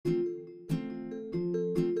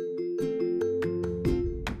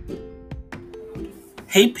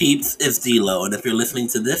Hey peeps, it's D-Lo, and if you're listening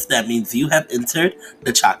to this, that means you have entered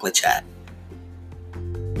the Chocolate Chat.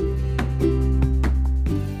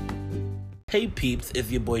 Hey peeps,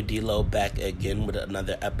 it's your boy D-Lo back again with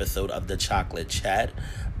another episode of the Chocolate Chat.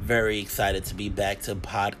 Very excited to be back to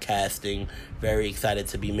podcasting. Very excited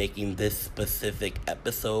to be making this specific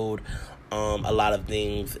episode. A lot of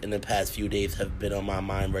things in the past few days have been on my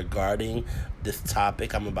mind regarding this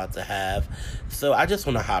topic I'm about to have. So I just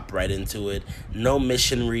want to hop right into it. No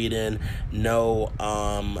mission reading, no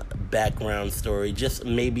background story, just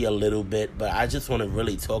maybe a little bit. But I just want to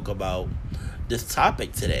really talk about this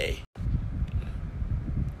topic today.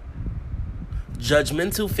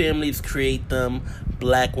 Judgmental families create them,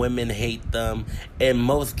 black women hate them, and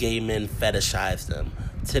most gay men fetishize them.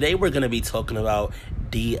 Today we're going to be talking about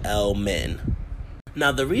DL men.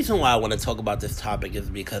 Now, the reason why I want to talk about this topic is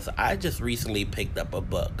because I just recently picked up a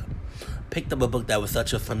book that was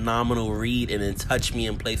such a phenomenal read, and it touched me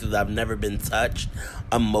in places I've never been touched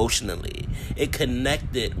emotionally. It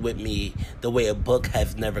connected with me the way a book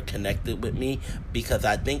has never connected with me, because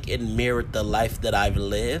I think it mirrored the life that I've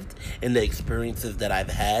lived and the experiences that I've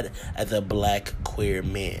had as a black queer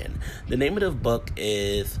man. The name of the book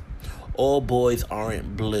is All Boys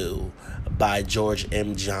Aren't Blue by George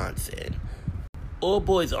M. Johnson. All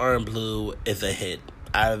Boys Aren't Blue is a hit.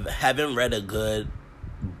 I haven't read a good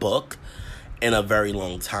book in a very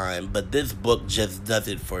long time, but this book just does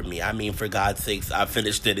it for me. I mean, for God's sakes, I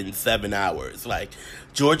finished it in 7 hours. Like,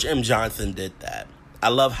 George M. Johnson did that. I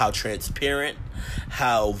love how transparent,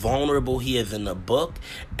 how vulnerable he is in the book,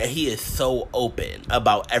 and he is so open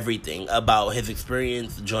about everything, about his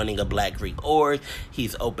experience joining a Black Greek org.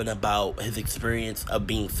 He's open about his experience of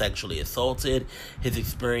being sexually assaulted, his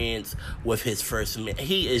experience with his first man.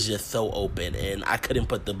 He is just so open, and I couldn't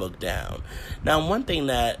put the book down. Now, one thing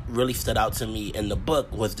that really stood out to me in the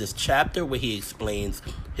book was this chapter where he explains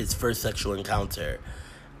his first sexual encounter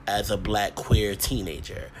as a black queer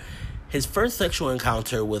teenager. His first sexual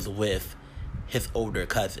encounter was with his older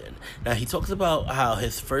cousin. Now, he talks about how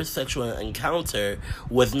his first sexual encounter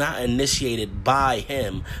was not initiated by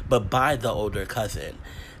him, but by the older cousin.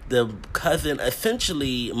 The cousin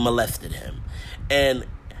essentially molested him. And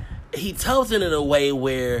he tells it in a way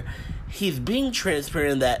where he's being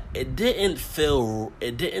transparent that it didn't feel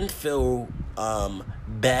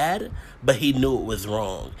bad, but he knew it was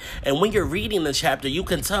wrong. And when you're reading the chapter, you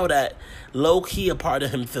can tell that low-key a part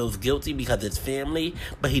of him feels guilty because it's family,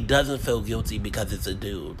 but he doesn't feel guilty because it's a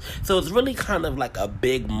dude. So it's really kind of like a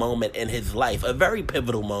big moment in his life, a very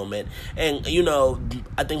pivotal moment. And, you know,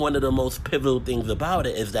 I think one of the most pivotal things about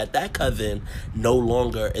it is that cousin no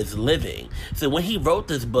longer is living. So when he wrote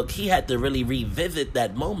this book, he had to really revisit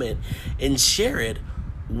that moment and share it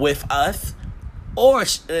with us,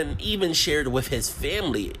 and even shared with his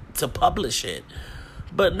family to publish it.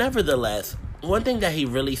 But nevertheless, one thing that he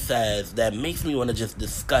really says that makes me want to just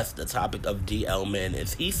discuss the topic of DL men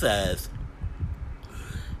is he says,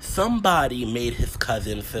 somebody made his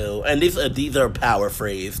cousin feel, and these are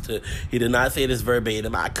paraphrased. He did not say this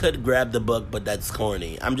verbatim. I could grab the book, but that's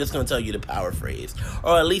corny. I'm just going to tell you the paraphrase,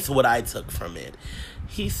 or at least what I took from it.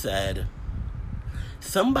 He said,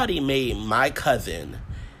 somebody made my cousin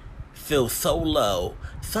feel so low.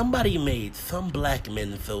 Somebody made some black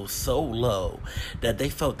men feel so low that they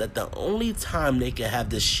felt that the only time they could have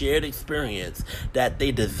this shared experience that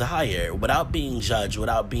they desire without being judged,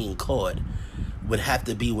 without being caught, would have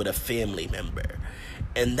to be with a family member.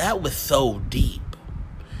 And that was so deep.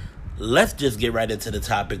 Let's just get right into the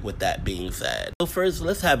topic with that being said. So first,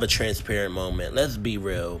 let's have a transparent moment. Let's be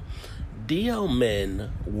real. DL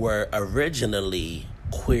men were originally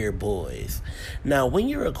queer boys. Now, when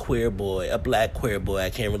you're a queer boy, a black queer boy, I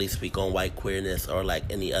can't really speak on white queerness or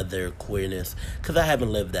like any other queerness because I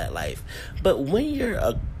haven't lived that life. But when you're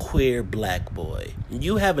a queer black boy,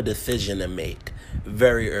 you have a decision to make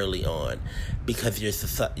very early on, because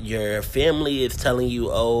your family is telling you,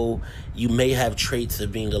 oh, you may have traits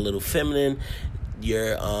of being a little feminine.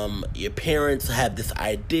 Your parents have this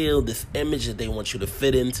ideal, this image that they want you to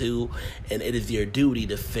fit into, and it is your duty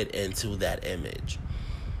to fit into that image.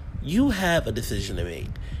 You have a decision to make.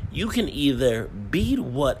 You can either be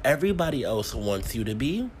what everybody else wants you to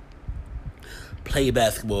be, play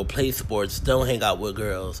basketball, play sports, don't hang out with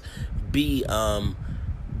girls, be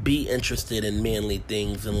interested in manly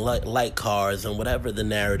things and like cars and whatever the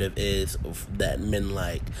narrative is that men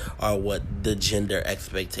like, or what the gender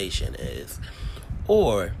expectation is.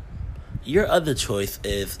 Or Your other choice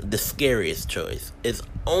is the scariest choice. It's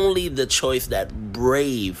only the choice that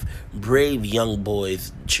brave young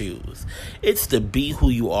boys choose. It's to be who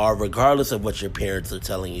you are, regardless of what your parents are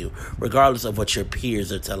telling you, regardless of what your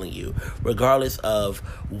peers are telling you, regardless of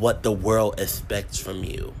what the world expects from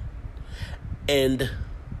you. And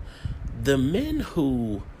the men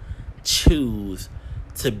who choose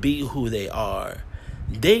to be who they are,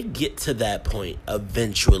 they get to that point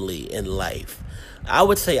eventually in life. I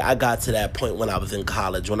would say I got to that point when I was in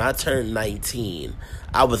college. When I turned 19,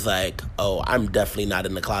 I was like, oh, I'm definitely not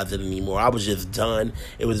in the closet anymore. I was just done.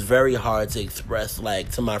 It was very hard to express,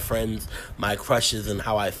 like, to my friends, my crushes, and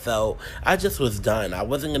how I felt. I just was done. I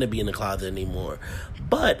wasn't going to be in the closet anymore.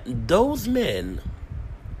 But those men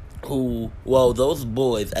those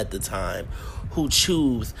boys at the time who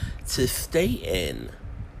choose to stay in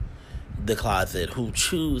the closet, who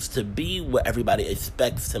choose to be what everybody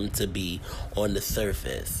expects them to be on the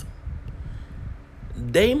surface,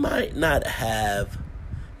 they might not have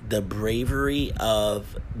the bravery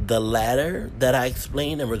of the latter that I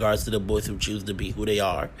explained in regards to the boys who choose to be who they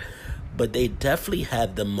are, but they definitely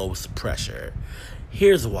have the most pressure.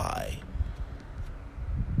 Here's why.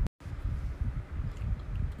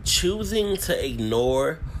 Choosing to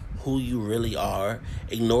ignore who you really are,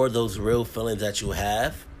 ignore those real feelings that you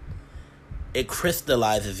have, it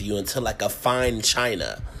crystallizes you into like a fine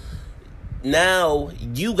china. Now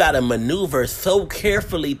you gotta maneuver so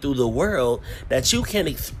carefully through the world that you can't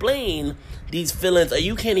explain these feelings, or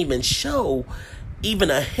you can't even show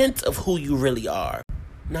even a hint of who you really are.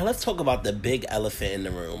 Now let's talk about the big elephant in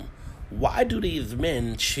the room. Why do these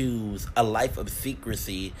men choose a life of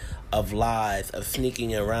secrecy, of lies, of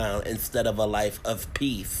sneaking around, instead of a life of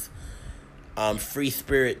peace,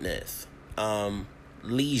 free-spiritedness,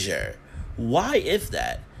 leisure? Why is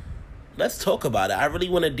that? Let's talk about it. I really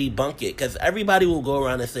want to debunk it, because everybody will go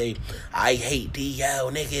around and say, I hate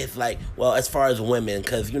DL niggas. Like, well, as far as women,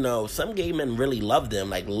 because, some gay men really love them,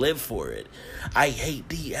 like, live for it. I hate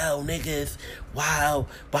DL niggas. Wow,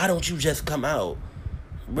 why don't you just come out?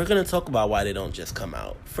 We're going to talk about why they don't just come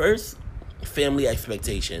out. First, family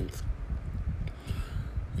expectations.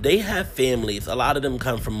 They have families. A lot of them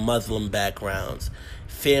come from Muslim backgrounds.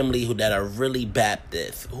 Family that are really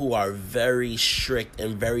Baptist, who are very strict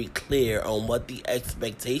and very clear on what the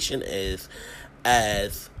expectation is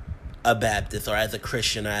as a Baptist or as a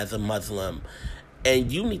Christian or as a Muslim. And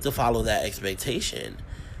you need to follow that expectation.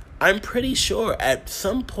 I'm pretty sure at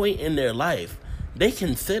some point in their life, they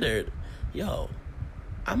considered,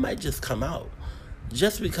 I might just come out.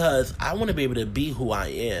 Just because I want to be able to be who I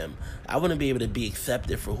am. I want to be able to be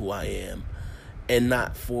accepted for who I am, and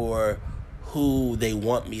not for who they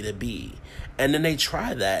want me to be. And then they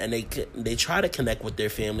try that, and they try to connect with their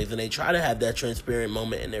families, and they try to have that transparent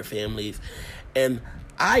moment in their families. And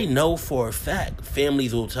I know for a fact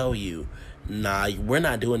families will tell you, nah, we're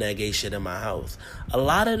not doing that gay shit in my house. A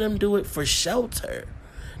lot of them do it for shelter.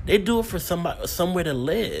 They do it for somewhere to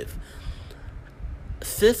live.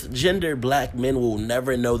 Cisgender black men will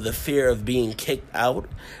never know the fear of being kicked out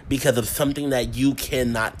because of something that you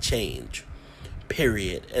cannot change.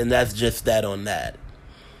 Period. And that's just that on that.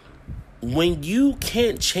 When you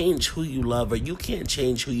can't change who you love, or you can't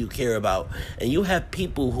change who you care about, and you have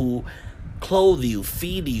people who clothe you,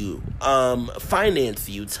 feed you, finance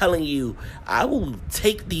you, telling you, I will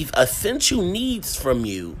take these essential needs from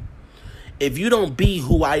you if you don't be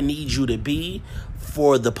who I need you to be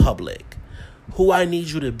for the public. Who I need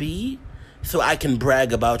you to be so I can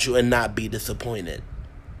brag about you and not be disappointed.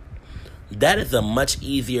 That is a much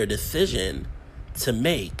easier decision to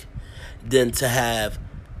make than to have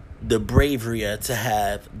the bravery, or to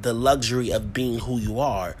have the luxury of being who you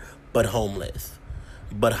are, but homeless,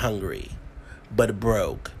 but hungry, but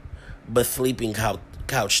broke, but sleeping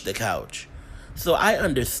couch to couch. So I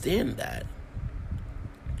understand that.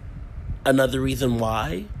 Another reason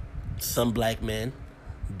why some black men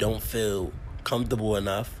don't feel comfortable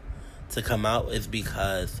enough to come out is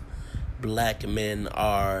because black men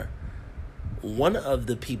are one of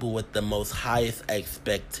the people with the most highest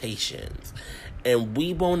expectations. And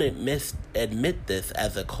we won't admit this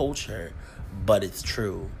as a culture, but it's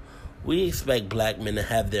true. We expect black men to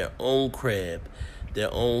have their own crib,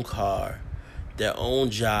 their own car, their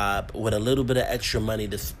own job, with a little bit of extra money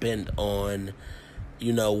to spend on.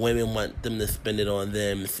 Women want them to spend it on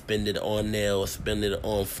them, spend it on nails, spend it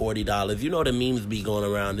on $40. The memes be going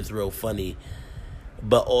around. It's real funny.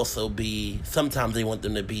 But also sometimes they want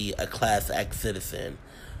them to be a Class X citizen.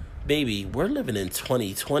 Baby, we're living in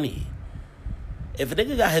 2020. If a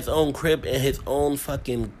nigga got his own crib and his own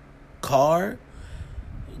fucking car,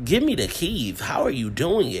 give me the keys. How are you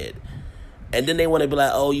doing it? And then they want to be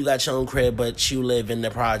like, oh, you got your own crib, but you live in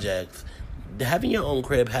the projects. Having your own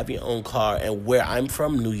crib, having your own car, and where I'm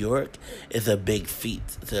from, New York, is a big feat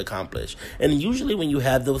to accomplish. And usually when you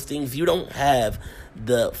have those things, you don't have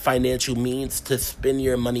the financial means to spend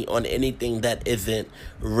your money on anything that isn't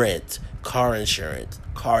rent, car insurance,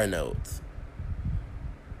 car notes.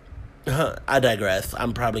 I digress.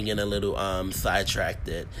 I'm probably getting a little sidetracked.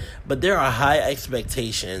 But there are high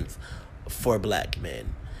expectations for black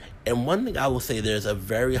men. And one thing I will say there's a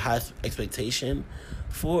very high expectation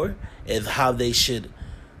for is how they should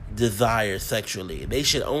desire sexually. They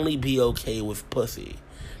should only be okay with pussy.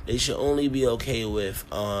 They should only be okay with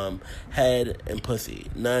head and pussy.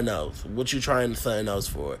 None else. What you trying something else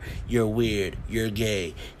for? You're weird. You're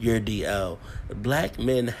gay. You're DL. Black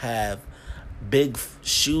men have big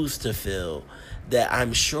shoes to fill that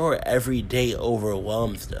I'm sure every day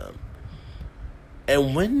overwhelms them.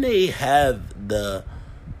 And when they have the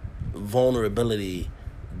vulnerability,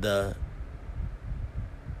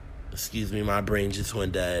 excuse me, my brain just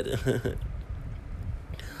went dead.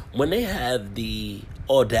 When they have the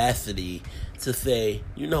audacity to say,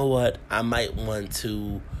 you know what, I might want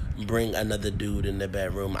to bring another dude in the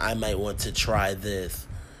bedroom, I might want to try this,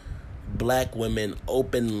 black women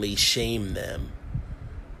openly shame them.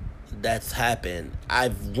 That's happened.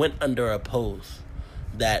 I've went under a post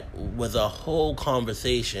that was a whole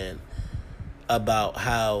conversation about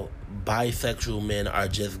how bisexual men are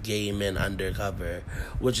just gay men undercover,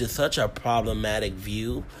 which is such a problematic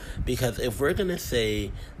view, because if we're going to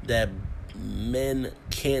say that men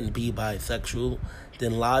can't be bisexual,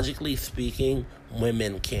 then logically speaking,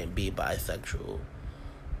 women can't be bisexual.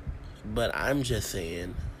 But I'm just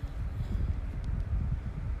saying,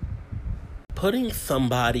 putting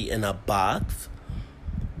somebody in a box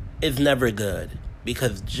is never good,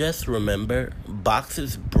 because just remember,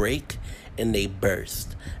 boxes break and they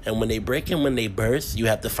burst. And when they break and when they burst, you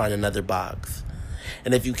have to find another box.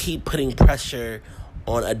 And if you keep putting pressure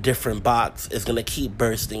on a different box, it's going to keep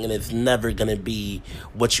bursting and it's never going to be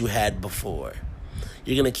what you had before.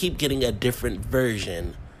 You're going to keep getting a different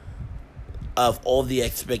version of all the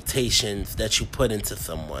expectations that you put into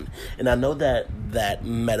someone. And I know that that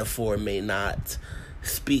metaphor may not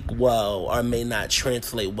speak well or may not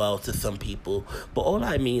translate well to some people, but all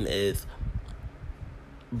I mean is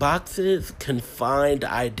boxes, confined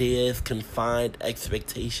ideas, confined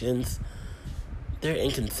expectations, they're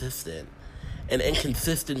inconsistent. And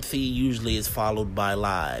inconsistency usually is followed by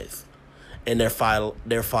lies. And they're followed,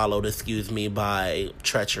 by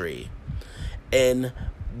treachery. And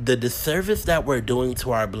the disservice that we're doing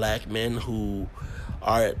to our black men who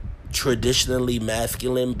are traditionally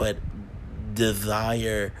masculine but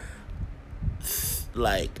desire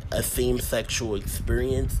like a same-sexual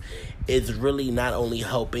experience is really not only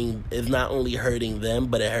hurting them,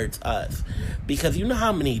 but it hurts us. Because you know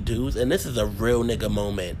how many dudes, and this is a real nigga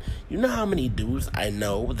moment, you know how many dudes I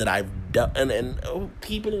know that I've dealt,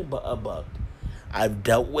 keeping it a buck, I've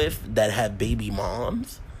dealt with that have baby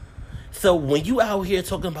moms. So when you out here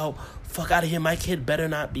talking about, fuck out of here, my kid better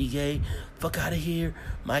not be gay, fuck out of here,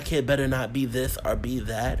 my kid better not be this or be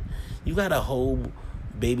that, you got a whole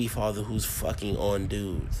baby father who's fucking on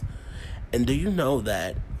dudes. And do you know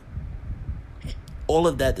that all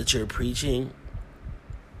of that you're preaching,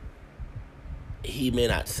 he may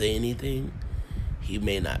not say anything, he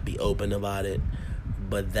may not be open about it,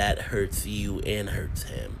 but that hurts you and hurts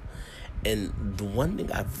him. And the one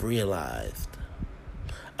thing I've realized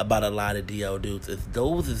about a lot of DL dudes is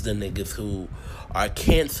those is the niggas who are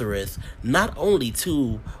cancerous not only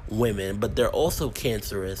to women, but they're also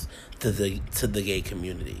cancerous to the gay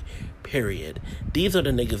community. Period. These are the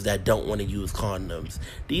niggas that don't want to use condoms.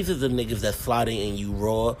 These are the niggas that's sliding in you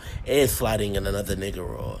raw and sliding in another nigga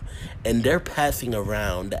raw. And they're passing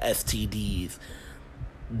around the STDs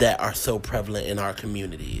that are so prevalent in our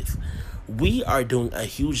communities. We are doing a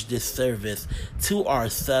huge disservice to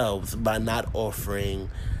ourselves by not offering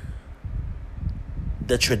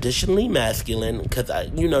the traditionally masculine, because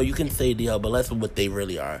you can say DL, but that's what they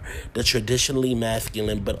really are. The traditionally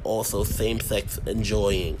masculine, but also same-sex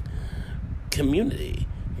enjoying community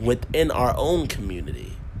within our own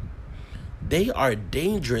community. They are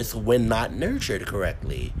dangerous when not nurtured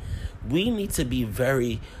correctly. We need to be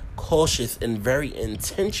very cautious and very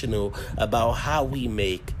intentional about how we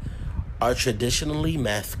make our traditionally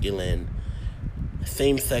masculine,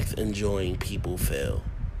 same-sex enjoying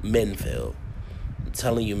men feel. I'm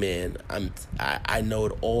telling you, man, I know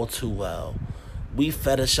it all too well. We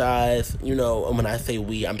fetishize, and when I say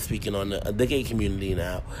we, I'm speaking on the gay community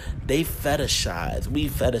now. We fetishize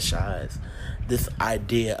this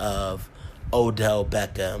idea of Odell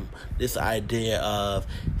Beckham, this idea of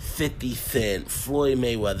 50 Cent, Floyd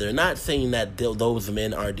Mayweather. Not saying that those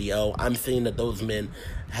men are DL. I'm saying that those men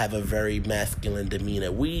have a very masculine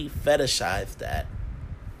demeanor. We fetishize that.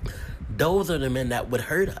 Those are the men that would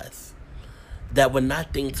hurt us, that would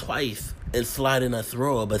not think twice and slide in us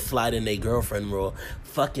raw, but slide in their girlfriend raw,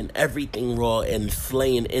 fucking everything raw and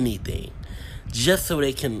slaying anything, just so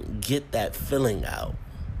they can get that feeling out.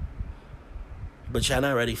 But y'all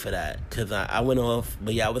not ready for that, because I went off,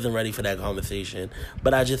 but y'all wasn't ready for that conversation.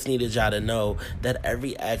 But I just needed y'all to know that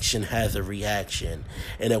every action has a reaction.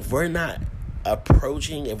 And if we're not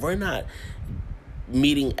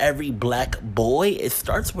meeting every black boy, it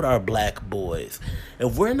starts with our black boys.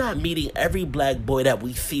 If we're not meeting every black boy that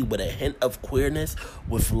we see with a hint of queerness,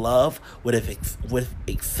 with love, with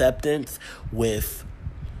acceptance, with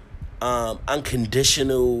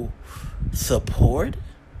unconditional support,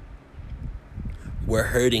 we're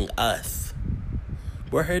hurting us.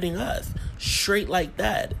 We're hurting us. Straight like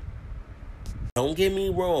that. Don't get me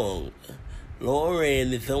wrong.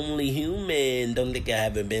 Lauren is only human. Don't think I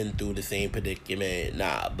haven't been through the same predicament.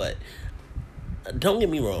 Nah, but don't get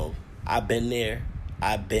me wrong. I've been there.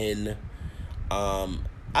 I've been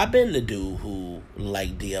the dude who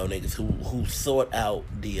liked DL niggas, who sought out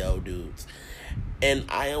DL dudes. And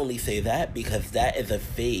I only say that because that is a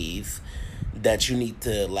phase that you need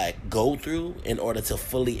to go through in order to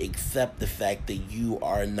fully accept the fact that you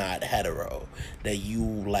are not hetero, that you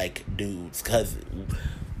like dudes, because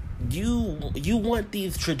you want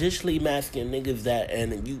these traditionally masculine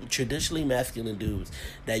niggas traditionally masculine dudes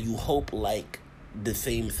that you hope like the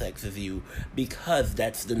same sex as you, because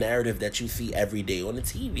that's the narrative that you see every day on the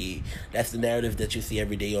TV. That's the narrative that you see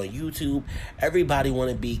every day on YouTube. Everybody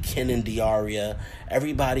want to be Ken and Diaria.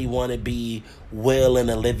 Everybody want to be Will and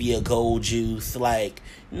Olivia Goldjuice.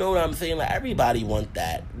 You know what I'm saying? Everybody want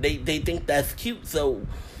that. They think that's cute. So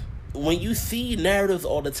when you see narratives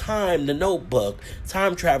all the time, The Notebook,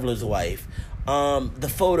 Time Traveler's Wife,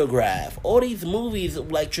 The Photograph, all these movies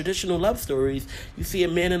traditional love stories, you see a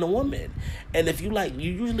man and a woman. And if you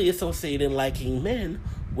usually associate in liking men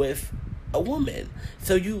with a woman.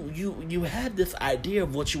 So you have this idea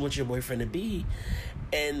of what you want your boyfriend to be.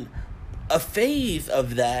 And a phase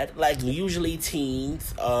of that, usually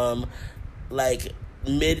teens,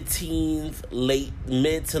 mid-teens,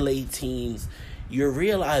 mid to late teens, you're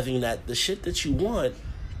realizing that the shit that you want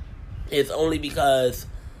is only because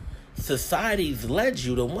society's led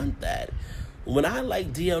you to want that. When I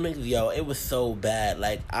DL niggas, it was so bad.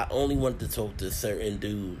 I only wanted to talk to certain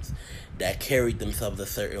dudes that carried themselves a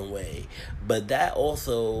certain way. But that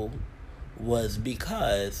also was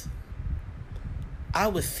because I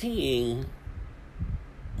was seeing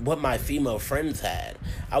what my female friends had.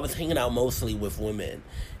 I was hanging out mostly with women,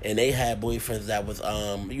 and they had boyfriends that was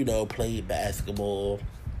played basketball.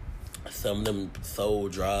 Some of them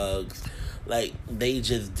sold drugs. They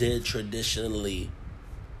just did traditionally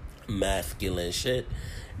masculine shit.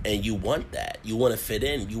 And you want that. You want to fit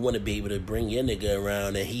in. You want to be able to bring your nigga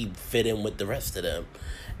around and he fit in with the rest of them.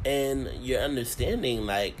 And you're understanding,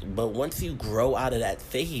 but once you grow out of that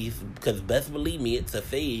phase, because best believe me, it's a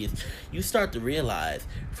phase, you start to realize,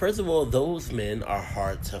 first of all, those men are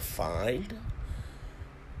hard to find.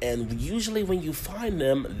 And usually when you find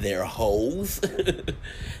them, they're hoes.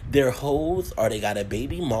 They're hoes, or they got a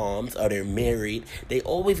baby moms, or they're married. They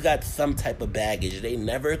always got some type of baggage. They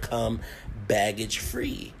never come baggage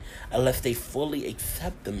free unless they fully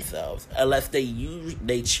accept themselves. Unless they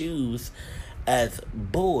choose as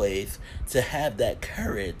boys to have that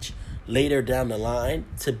courage later down the line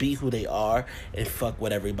to be who they are and fuck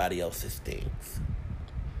what everybody else thinks.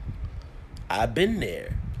 I've been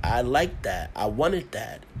there. I liked that. I wanted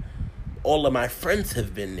that. All of my friends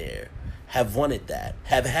have been there, have wanted that,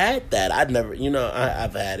 have had that. I've never,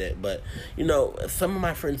 I've had it, but, some of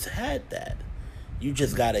my friends had that. You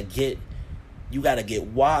just gotta get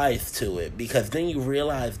wise to it, because then you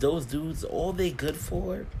realize those dudes, all they good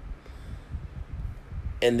for,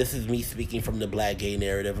 and this is me speaking from the black gay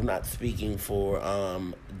narrative, I'm not speaking for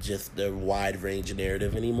just the wide range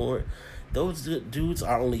narrative anymore. Those dudes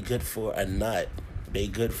are only good for a nut. They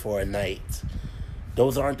good for a night.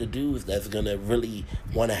 Those aren't the dudes that's gonna really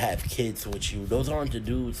want to have kids with you. Those aren't the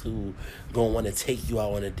dudes who gonna want to take you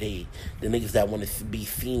out on a date. The niggas that want to be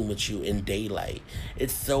seen with you in daylight.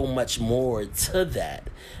 It's so much more to that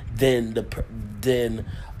than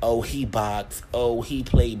oh, he boxed, oh, he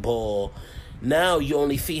played ball. Now you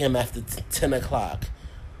only see him after 10 o'clock.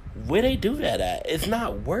 Where they do that at? It's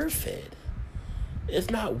not worth it. It's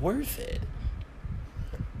not worth it.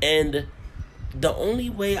 And the only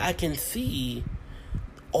way I can see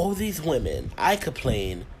all these women, I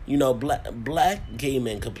complain, Black gay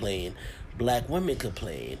men complain, black women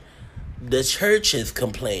complain, the churches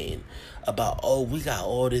complain about, oh, we got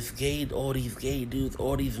all these gay dudes,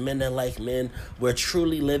 all these men that like men. We're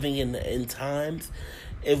truly living in the end times.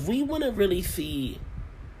 If we want to really see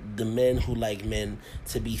the men who like men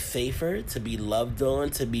to be safer, to be loved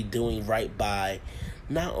on, to be doing right by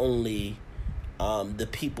not only the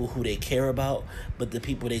people who they care about, but the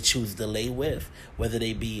people they choose to lay with, whether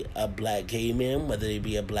they be a black gay man, whether they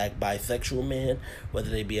be a black bisexual man, whether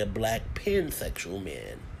they be a black pansexual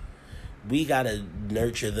man. We got to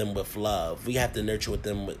nurture them with love. We have to nurture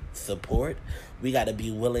them with support. We got to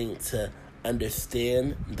be willing to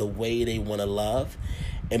understand the way they want to love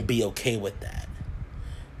and be okay with that.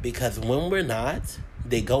 Because when we're not,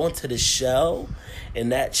 they go into the shell,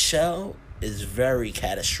 and that shell is very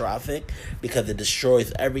catastrophic because it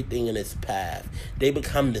destroys everything in its path. They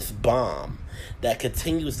become this bomb that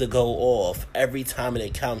continues to go off every time it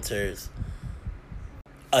encounters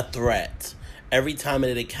a threat. Every time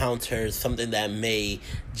it encounters something that may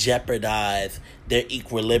jeopardize their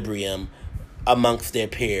equilibrium amongst their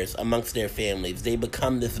peers, amongst their families, they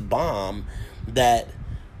become this bomb that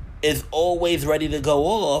is always ready to go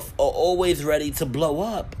off or always ready to blow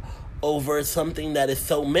up over something that is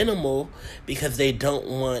so minimal because they don't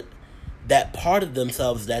want that part of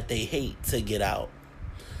themselves that they hate to get out.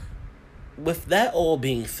 With that all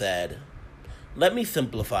being said, let me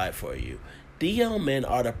simplify it for you. DL men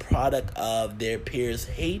are the product of their peers'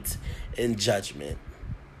 hate and judgment.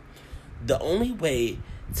 The only way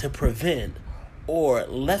to prevent or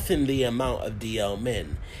lessen the amount of DL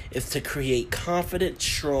men is to create confident,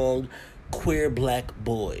 strong, queer black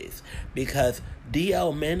boys, because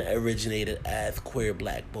DL men originated as queer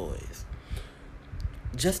black boys.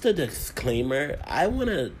 Just a disclaimer, I want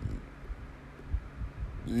to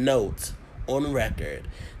note on record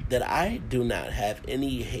that I do not have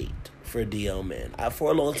any hate for DL men.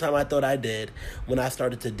 For a long time, I thought I did when I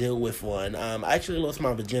started to deal with one. I actually lost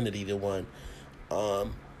my virginity to one.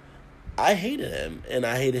 I hated him, and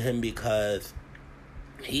I hated him because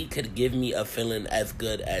he could give me a feeling as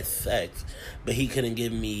good as sex, but he couldn't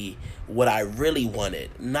give me what I really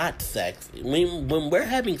wanted, not sex. When we're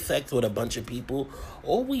having sex with a bunch of people,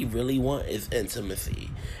 all we really want is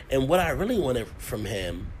intimacy. And what I really wanted from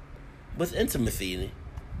him was intimacy,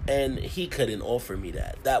 and he couldn't offer me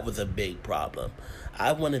that. That was a big problem.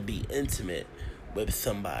 I want to be intimate with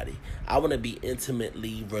somebody. I want to be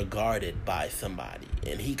intimately regarded by somebody,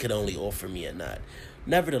 and he could only offer me a nut.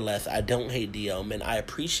 Nevertheless, I don't hate DL men. I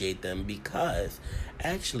appreciate them because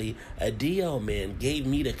actually a DL man gave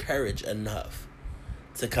me the courage enough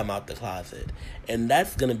to come out the closet. And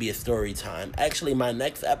that's going to be a story time. Actually, my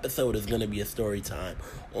next episode is going to be a story time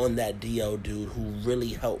on that DL dude who really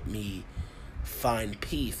helped me find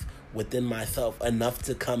peace within myself enough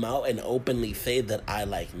to come out and openly say that I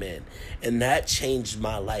like men. And that changed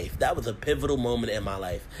my life. That was a pivotal moment in my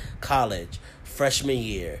life. College, freshman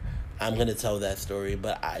year. I'm going to tell that story,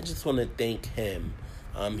 but I just want to thank him.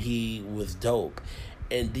 He was dope.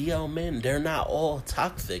 And DL men, they're not all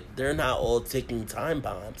toxic. They're not all ticking time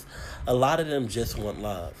bombs. A lot of them just want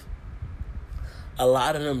love. A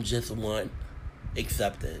lot of them just want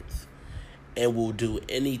acceptance and will do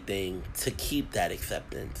anything to keep that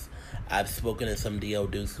acceptance. I've spoken to some DL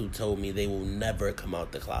dudes who told me they will never come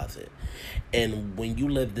out the closet. And when you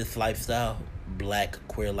live this lifestyle, black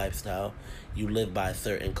queer lifestyle, you live by a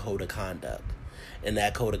certain code of conduct. And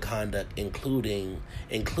that code of conduct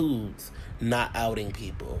includes not outing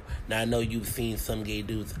people. Now, I know you've seen some gay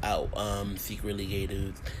dudes out, secretly gay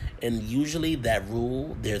dudes. And usually that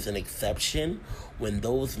rule, there's an exception when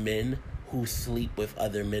those men who sleep with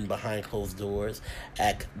other men behind closed doors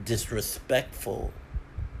act disrespectful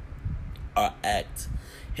or act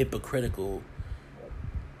hypocritical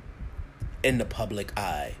in the public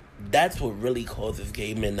eye. That's what really causes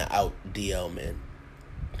gay men to out DL men.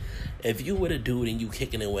 If you with a dude and you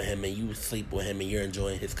kicking it with him and you sleep with him and you're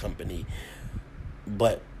enjoying his company,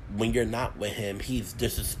 but when you're not with him, he's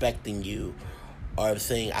disrespecting you or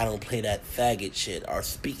saying, I don't play that faggot shit, or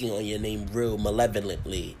speaking on your name real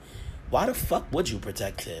malevolently, why the fuck would you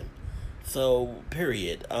protect him? So,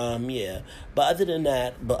 period. Yeah. But other than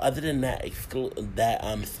that,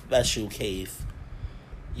 special case,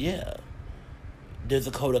 yeah. There's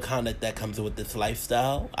a code of conduct that comes with this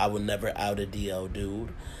lifestyle. I would never out a DL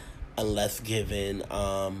dude unless given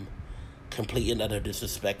complete and utter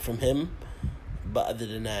disrespect from him. But other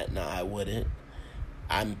than that, no, I wouldn't.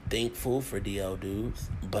 I'm thankful for DL dudes,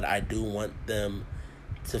 but I do want them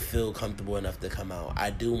to feel comfortable enough to come out.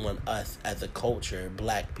 I do want us as a culture,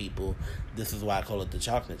 black people, this is why I call it the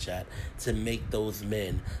chocolate chat, to make those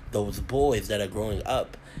men, those boys that are growing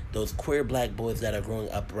up, those queer black boys that are growing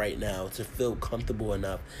up right now, to feel comfortable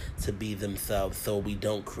enough to be themselves, so we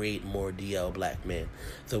don't create more DL black men,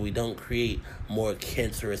 so we don't create more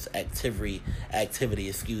cancerous activity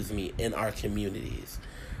in our communities.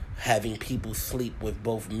 Having people sleep with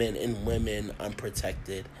both men and women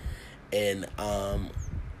unprotected and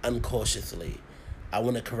uncautiously. I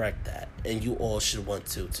want to correct that, and you all should want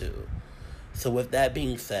to too. So with that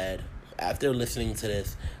being said, after listening to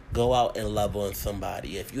this, go out and love on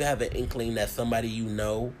somebody. If you have an inkling that somebody you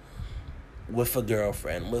know with a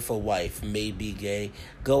girlfriend, with a wife, may be gay,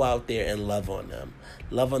 go out there and love on them.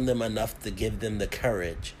 Love on them enough to give them the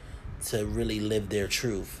courage to really live their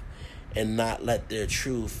truth and not let their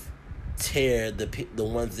truth tear the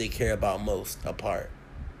ones they care about most apart.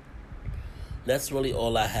 That's really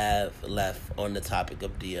all I have left on the topic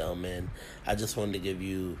of DL men. I just wanted to give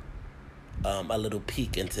you a little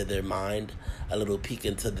peek into their mind, a little peek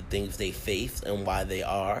into the things they face and why they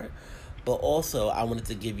are. But also, I wanted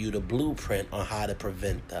to give you the blueprint on how to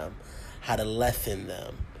prevent them, how to lessen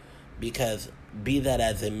them. Because be that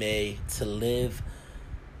as it may, to live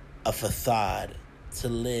a facade, to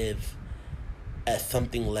live as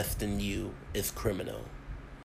something less than you is criminal.